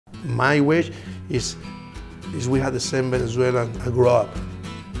My wish is we had the same Venezuelan I grew up.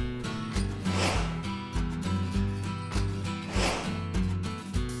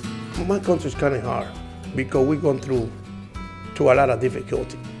 My country is kind of hard because we've gone through a lot of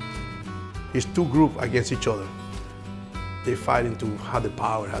difficulty. It's two groups against each other. They're fighting to have the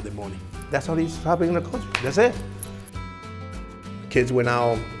power, have the money. That's what is happening in the country. That's it. Kids went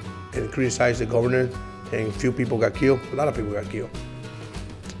out and criticized the governor, and a few people got killed. A lot of people got killed.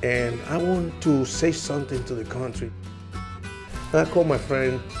 And I want to say something to the country. I called my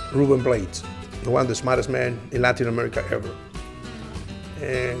friend Ruben Blades, one of the smartest men in Latin America ever,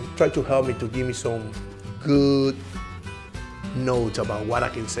 and tried to help me to give me some good notes about what I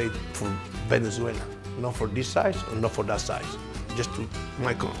can say for Venezuela. Not for this size or not for that size, just to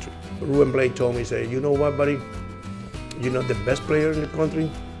my country. Ruben Blades told me, say, you know what, buddy? You're not the best player in the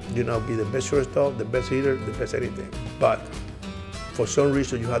country. You're not be the best shortstop, the best hitter, the best anything. But for some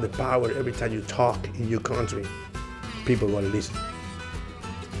reason, you have the power every time you talk in your country. People want to listen,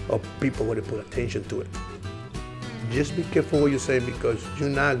 or people want to put attention to it. Just be careful what you say because you're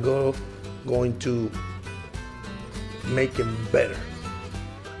not going to make it better.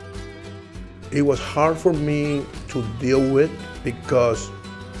 It was hard for me to deal with because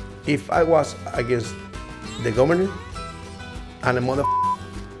if I was against the governor and a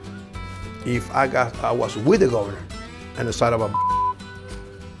if I was with the governor and the side of a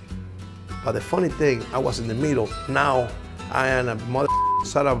but the funny thing, I was in the middle. Now I am a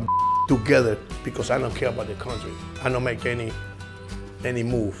side of together because I don't care about the country. I don't make any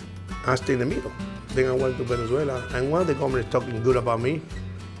move. I stay in the middle. Then I went to Venezuela and one of the governors talking good about me.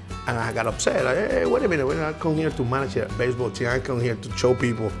 And I got upset. Hey, wait a minute, I come here to manage a baseball team. I come here to show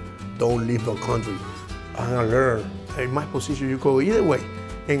people don't leave the country. I'm gonna learn. In my position, you go either way.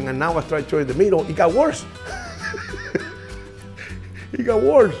 And now I try to in the middle, it got worse. It got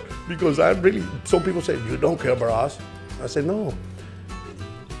worse because some people say, you don't care about us. I said, no,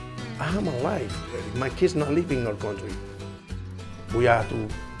 I'm alive. My kids not living in our country. We have to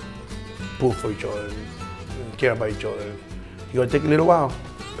pull for each other and care about each other. It's gonna take a little while.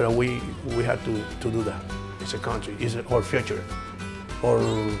 But we had to do that. It's a country, it's our future.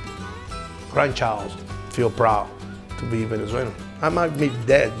 Our grandchild feel proud to be Venezuelan. I might be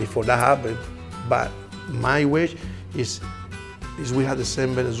dead before that happened, but my wish is we had the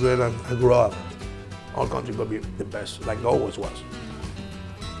same Venezuelan I grew up. Our country will be the best, like it always was.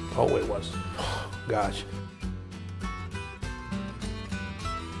 Always was. Gosh.